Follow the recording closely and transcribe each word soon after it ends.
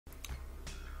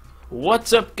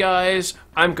What's up guys,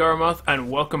 I'm Garamoth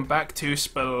and welcome back to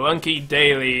Spelunky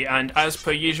Daily, and as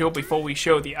per usual before we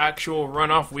show the actual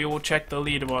runoff we will check the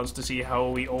leaderboards to see how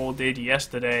we all did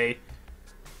yesterday.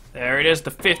 There it is,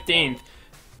 the 15th.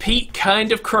 Pete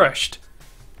kind of crushed.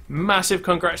 Massive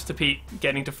congrats to Pete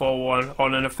getting to 4-1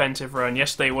 on an offensive run.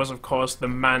 Yesterday was of course the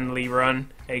manly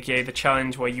run, aka the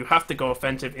challenge where you have to go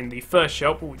offensive in the first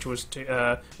shop, which was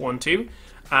 1-2,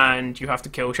 and you have to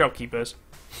kill shopkeepers.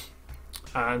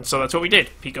 And so that's what we did.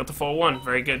 Pete got the 4-1.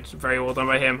 Very good. Very well done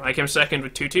by him. I came second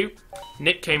with 2-2.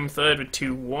 Nick came third with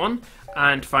 2-1.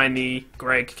 And finally,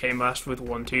 Greg came last with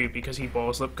 1-2 because he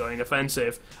balls up going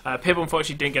offensive. Pib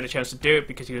unfortunately didn't get a chance to do it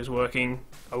because he was working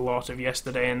a lot of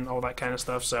yesterday and all that kind of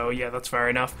stuff. So yeah, that's fair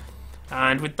enough.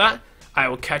 And with that, I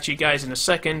will catch you guys in a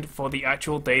second for the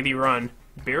actual daily run.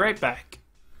 Be right back.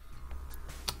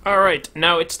 Alright,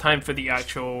 now it's time for the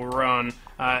actual run.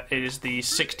 It is the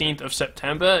 16th of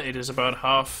September, it is about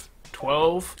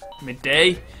 12:30,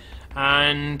 midday,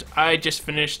 and I just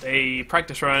finished a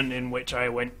practice run in which I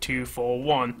went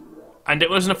 2-4-1. And it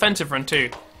was an offensive run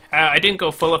too. I didn't go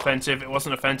full offensive, it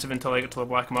wasn't offensive until I got to the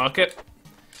black market.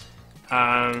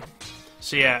 So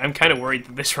yeah, I'm kind of worried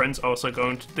that this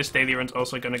daily run's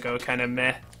also going to go kind of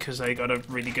meh, because I got a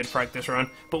really good practice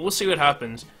run, but we'll see what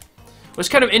happens. It was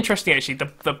kind of interesting actually,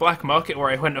 the black market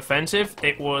where I went offensive,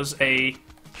 it was a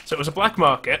black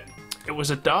market, it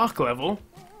was a dark level,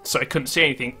 so I couldn't see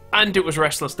anything, and it was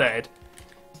Restless Dead.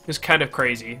 It was kind of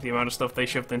crazy, the amount of stuff they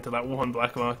shoved into that one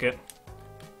black market.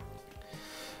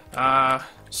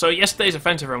 So yesterday's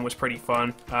offensive run was pretty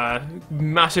fun.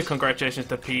 Massive congratulations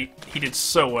to Pete, he did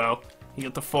so well. He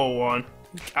got the 4-1,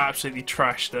 he absolutely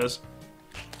trashed us.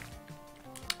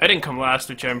 I didn't come last,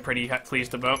 which I'm pretty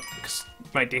pleased about, because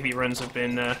my daily runs have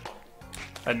been, I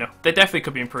don't know, they definitely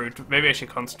could be improved. Maybe I should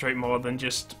concentrate more than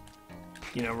just,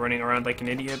 you know, running around like an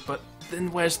idiot, but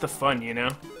then where's the fun, you know?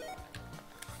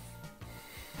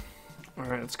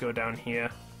 Alright, let's go down here.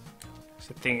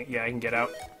 So I think, yeah, I can get out.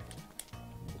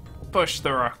 Push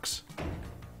the rocks.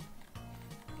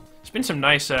 There's been some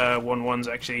nice 1-1s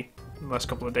actually, the last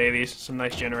couple of dailies, some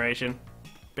nice generation.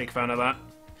 Big fan of that.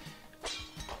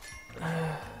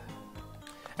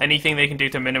 Anything they can do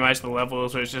to minimize the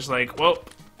levels where it's just like, well,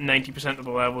 90% of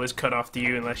the level is cut off to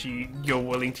you unless you're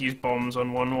willing to use bombs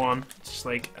on 1-1. It's just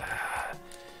like,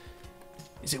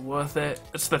 is it worth it?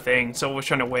 That's the thing. So we're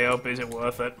trying to weigh up, is it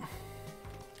worth it?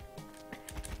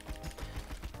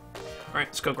 Alright,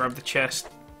 let's go grab the chest.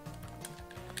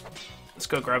 Let's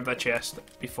go grab that chest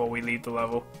before we leave the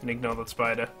level and ignore that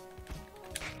spider.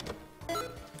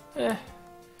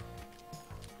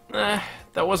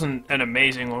 That wasn't an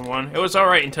amazing 1-1. It was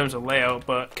alright in terms of layout,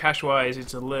 but cash-wise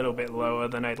it's a little bit lower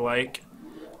than I'd like.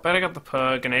 But I got the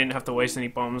perk and I didn't have to waste any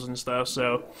bombs and stuff,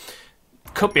 so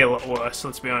could be a lot worse,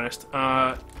 let's be honest.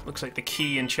 Looks like the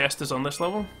key and chest is on this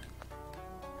level.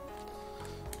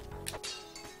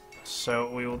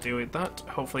 So we will deal with that.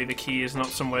 Hopefully the key is not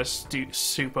somewhere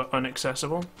super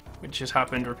inaccessible, which has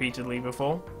happened repeatedly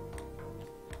before.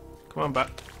 Come on back.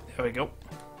 There we go.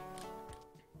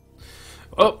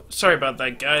 Oh, sorry about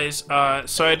that, guys.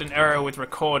 So I had an error with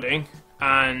recording,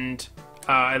 and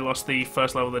I lost the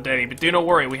first level of the daily. But do not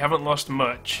worry, we haven't lost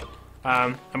much.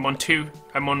 I'm on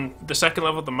the second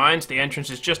level of the mines. The entrance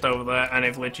is just over there, and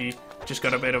I've literally just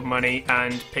got a bit of money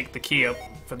and picked the key up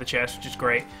for the chest, which is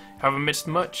great. Haven't missed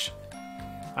much.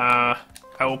 I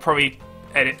will probably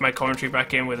edit my commentary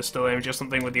back in with a still image or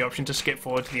something with the option to skip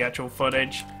forward to the actual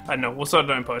footage. I don't know, we'll sort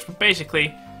it out in post. But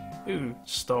basically, ooh,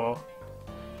 store.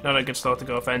 Not a good start to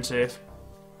go offensive.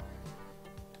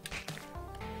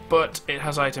 But it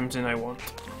has items in I want.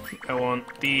 I want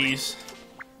these.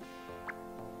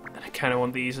 And I kind of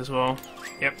want these as well.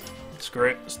 Yep, screw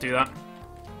it, let's do that.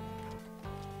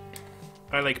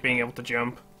 I like being able to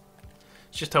jump.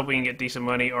 Let's just hope we can get decent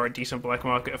money or a decent black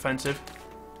market offensive.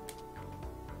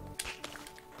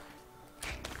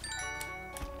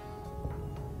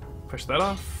 Push that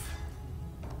off.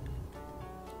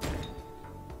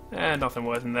 Nothing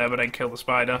worth in there, but I killed the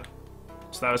spider.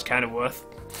 So that was kind of worth.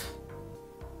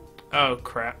 Oh,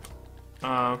 crap.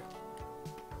 Oh,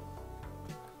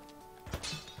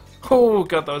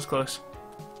 god, that was close.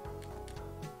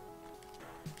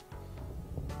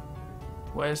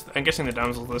 I'm guessing the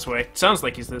damsel's this way. It sounds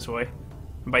like he's this way.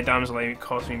 And by damsel, I mean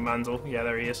calls me Manzel. Yeah,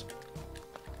 there he is.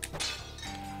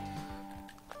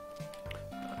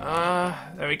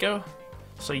 There we go.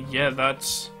 So yeah,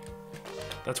 that's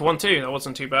 1-2, that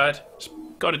wasn't too bad. Just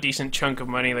got a decent chunk of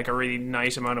money, like a really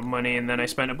nice amount of money, and then I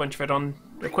spent a bunch of it on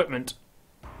equipment.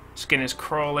 Skin is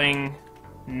crawling,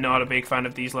 not a big fan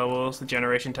of these levels, the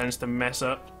generation tends to mess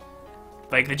up.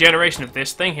 Like the generation of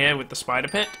this thing here with the spider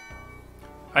pit,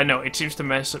 I know, it seems to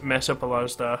mess up a lot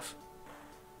of stuff.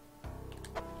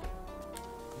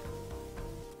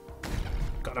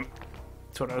 Got him.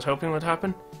 That's what I was hoping would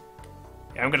happen.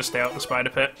 Yeah, I'm gonna stay out of the spider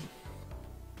pit.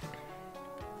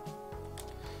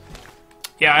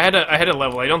 Yeah, I had a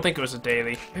level. I don't think it was a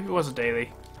daily. Maybe it was a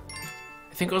daily.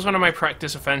 I think it was one of my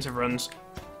practice offensive runs.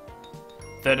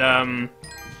 That,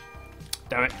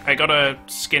 damn it. I got a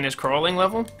skin is crawling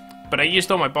level, but I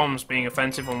used all my bombs being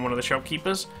offensive on one of the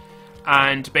shopkeepers.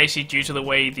 And basically, due to the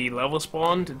way the level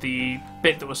spawned, the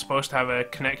bit that was supposed to have a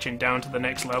connection down to the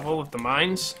next level of the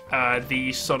mines,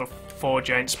 the sort of 4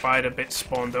 giant spider bits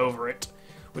spawned over it.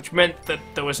 Which meant that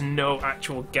there was no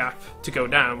actual gap to go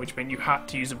down, which meant you had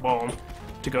to use a bomb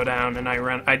to go down, and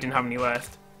I didn't have any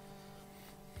left.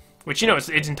 Which, you know, it's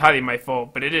entirely my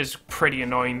fault, but it is pretty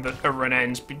annoying that a run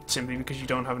ends simply because you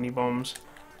don't have any bombs.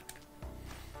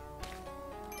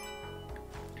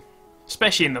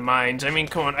 Especially in the mines. I mean,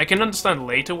 come on, I can understand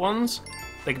later ones,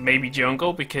 like maybe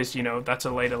jungle, because, you know, that's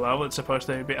a later level, it's supposed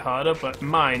to be a bit harder, but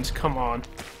mines, come on.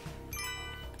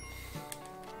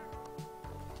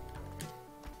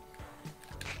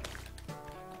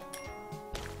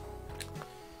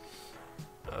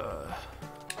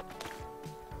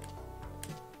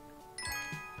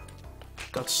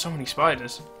 God, so many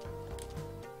spiders.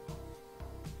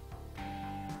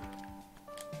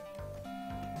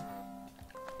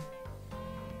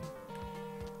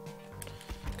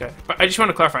 Okay, but I just want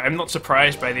to clarify, I'm not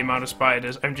surprised by the amount of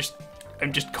spiders, I'm just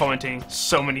commenting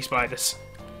so many spiders.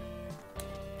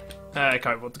 I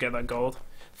can't wait to get that gold.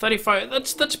 35,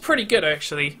 that's pretty good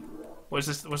actually. Was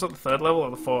that the 3rd level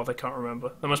or the 4th? I can't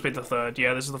remember. That must be the 3rd,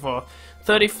 yeah, this is the 4th.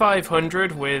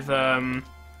 3,500 with,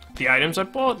 the items I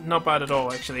bought, not bad at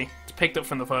all actually. It's picked up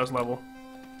from the 1st level.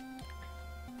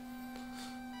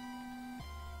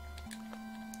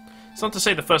 It's not to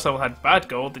say the 1st level had bad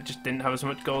gold, it just didn't have as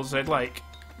much gold as I'd like.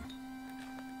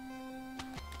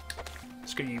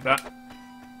 Screw you, bat.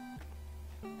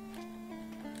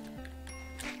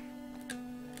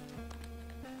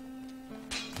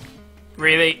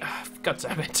 Really? God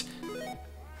damn it.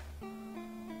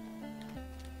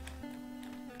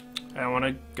 I don't want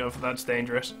to go for that, it's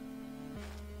dangerous.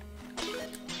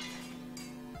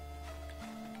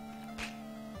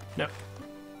 No.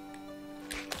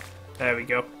 There we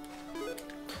go.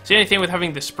 So the only thing with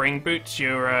having the spring boots,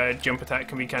 your jump attack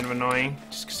can be kind of annoying,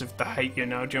 just because of the height you're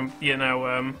now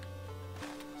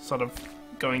sort of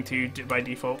going to by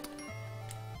default.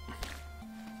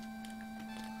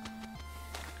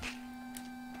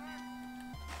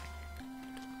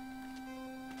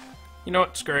 You know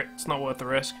what? Screw it. It's not worth the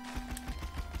risk.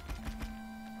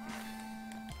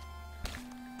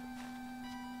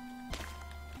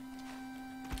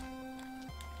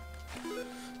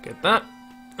 Get that.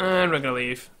 And we're gonna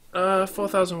leave.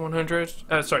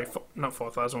 4,100. Sorry, not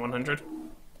 4,100.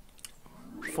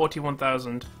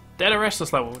 41,000. Dead or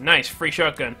Restless level. Nice. Free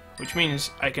shotgun. Which means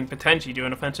I can potentially do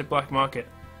an offensive black market.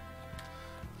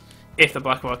 If the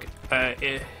black market...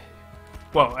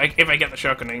 Well, if I get the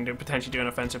shotgun, I can potentially do an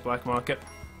offensive black market.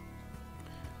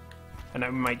 And I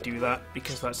might do that,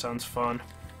 because that sounds fun.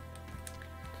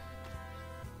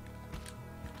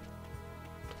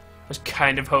 I was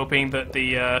kind of hoping that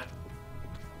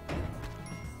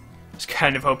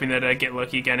I get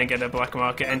lucky again and get a black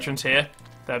market entrance here.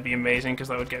 That'd be amazing, because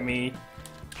that would get me,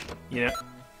 you know...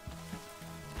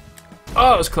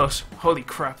 Oh, it was close. Holy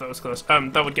crap, that was close.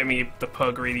 That would get me the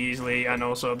pug really easily, and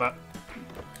also that...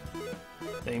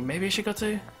 thing. Maybe I should go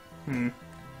to?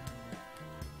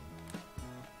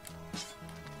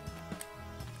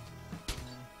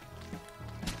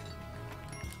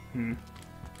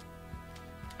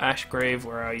 Ashgrave,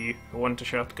 where are you? I want a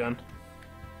shotgun.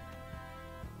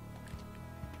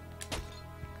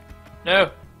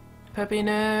 No! Peppy,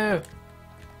 no!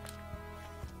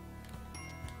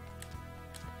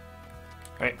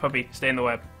 Right, puppy, stay in the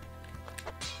web.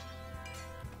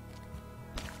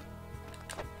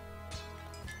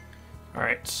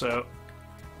 Alright, so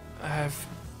I have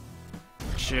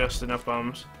just enough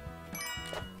bombs.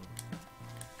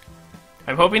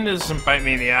 I'm hoping this doesn't bite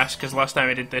me in the ass, because last time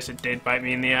I did this, it did bite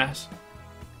me in the ass.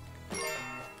 Oh,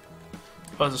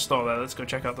 there's a store there. Let's go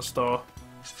check out the store.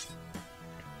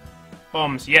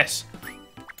 Bombs, yes!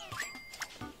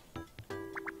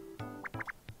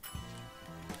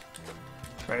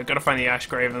 Right, I've got to find the ash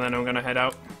grave, and then I'm going to head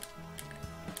out.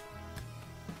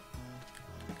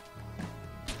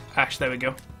 Ash, there we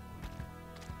go.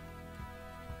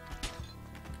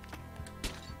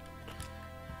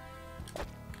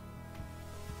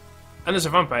 And there's a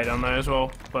vampire down there as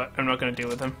well, but I'm not going to deal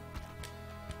with him.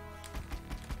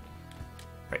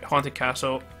 Right, Haunted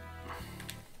Castle.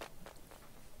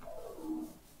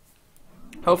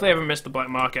 Hopefully I haven't missed the black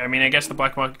market. I mean, I guess the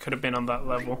black market could have been on that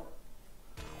level.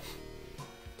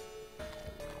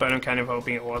 But I'm kind of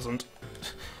hoping it wasn't.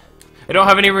 I don't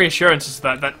have any reassurances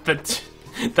that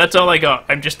that's all I got.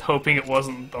 I'm just hoping it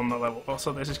wasn't on that level.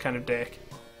 Also, this is kind of dick.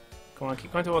 Come on,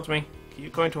 keep going towards me.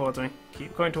 Keep going towards me.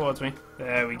 Keep going towards me.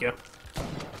 There we go.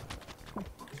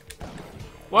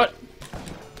 What?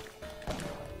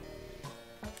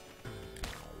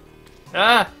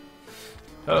 Ah!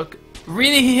 Okay.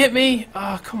 Really, he hit me?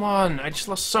 Ah, oh, come on. I just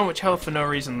lost so much health for no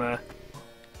reason there.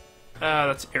 Ah,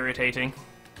 that's irritating.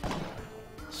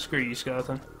 Screw you,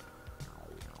 skeleton.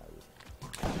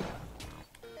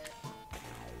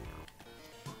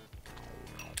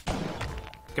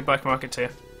 Get black market too.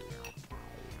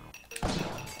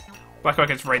 Black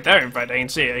market's right there, in fact, I can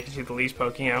see it. I can see the leaves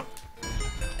poking out.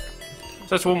 So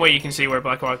that's one way you can see where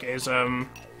black market is,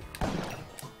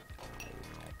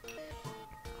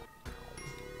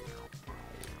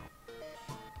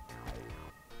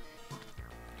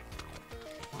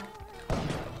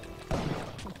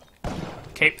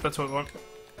 Cape, that's what we want.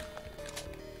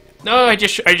 No, I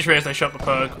just realized I shot the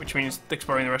pug, which means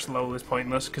exploring the rest of the level is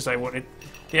pointless, because the only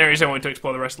reason I wanted to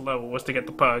explore the rest of the level was to get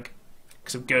the pug,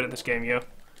 because I'm good at this game, yo.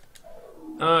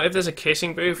 If there's a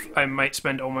kissing booth, I might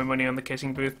spend all my money on the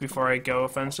kissing booth before I go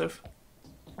offensive.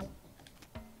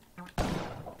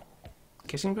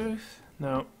 Kissing booth?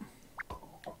 No.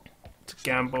 It's a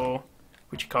gamble,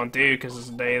 which you can't do because it's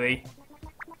a daily.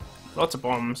 Lots of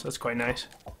bombs, that's quite nice.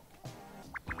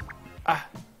 Ah!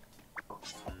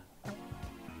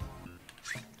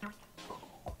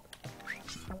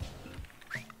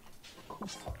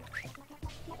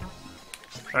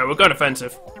 Alright, we're going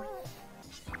offensive.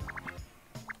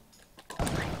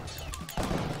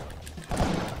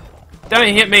 Damn it,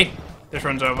 he hit me! This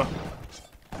runs over.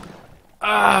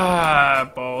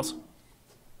 Ah, balls.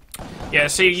 Yeah,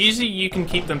 see, usually you can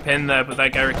keep them pinned there, but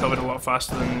that guy recovered a lot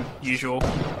faster than usual.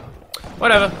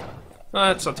 Whatever.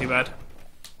 That's not too bad.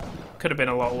 Could have been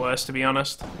a lot worse, to be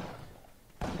honest.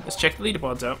 Let's check the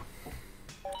leaderboards out.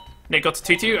 Nick got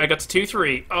to 2-2, I got to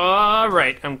 2-3.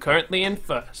 Alright, I'm currently in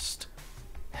first.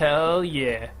 Hell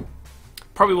yeah.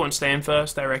 Probably won't stay in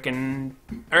first. I reckon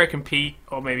Pete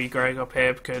or maybe Greg up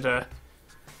here could,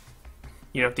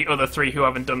 you know, the other three who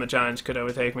haven't done the challenge could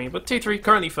overtake me. But 2-3,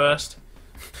 currently first.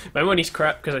 My money's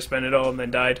crap because I spent it all and then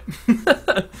died.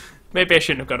 Maybe I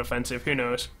shouldn't have got offensive, who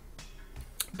knows.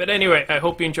 But anyway, I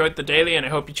hope you enjoyed the daily, and I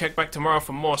hope you check back tomorrow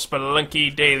for more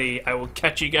Spelunky Daily. I will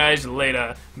catch you guys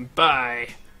later. Bye.